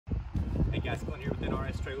with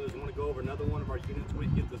NRS Trailers. I want to go over another one of our units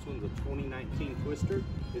with you. This one's a 2019 Twister.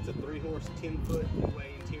 It's a 3-horse, 10-foot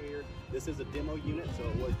two-way interior. This is a demo unit, so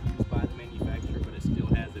it was used by the manufacturer, but it still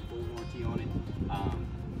has a full warranty on it.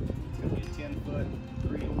 It's going to be a 10-foot,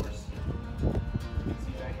 3-horse. You can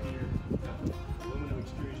see back here, we've got aluminum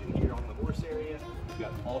extrusion here on the horse area. We've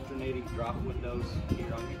got alternating drop windows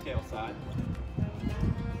here on your tail side.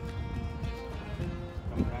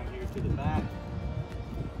 Come around here to the back.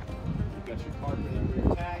 You've got your carpet and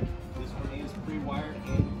rear tack. This one is pre-wired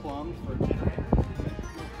and plumbed for a generator. You've got your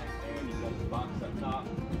fuel tank there, and you've got your box up top.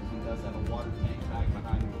 It does have a water tank back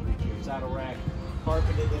behind your 3-chair saddle rack.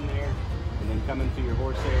 Carpeted in there, and then coming to your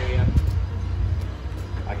horse area.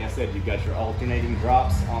 Like I said, you've got your alternating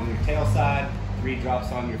drops on your tail side, 3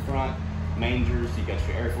 drops on your front, mangers. You've got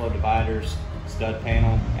your airflow dividers, stud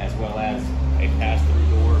panel, as well as a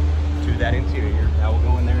pass-through door to that interior. Now we'll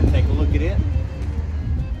go in there and take a look at it.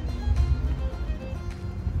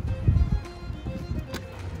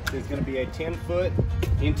 It's going to be a 10-foot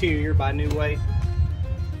interior by New Way.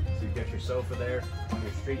 So you've got your sofa there on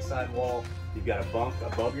your street side wall. You've got a bunk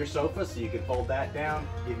above your sofa, so you can fold that down,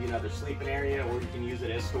 give you another sleeping area, or you can use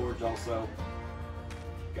it as storage also.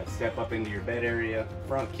 You've got to step up into your bed area,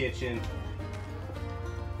 front kitchen.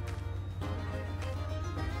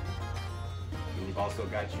 And you've also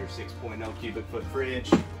got your 6.0 cubic foot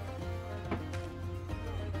fridge.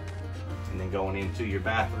 And then going into your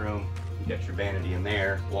bathroom, you've got your vanity in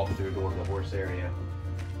there, walk through door to the horse area,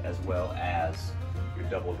 as well as your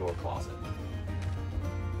double door closet.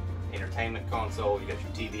 Entertainment console, you got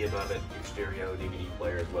your TV above it, your stereo, DVD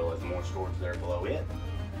player, as well as more storage there below it.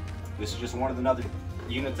 This is just one of the other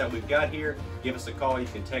units that we've got here. Give us a call, you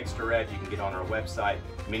can text direct, you can get on our website.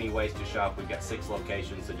 Many ways to shop. We've got 6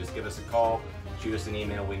 locations, so just give us a call, shoot us an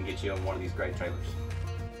email, we can get you on one of these great trailers.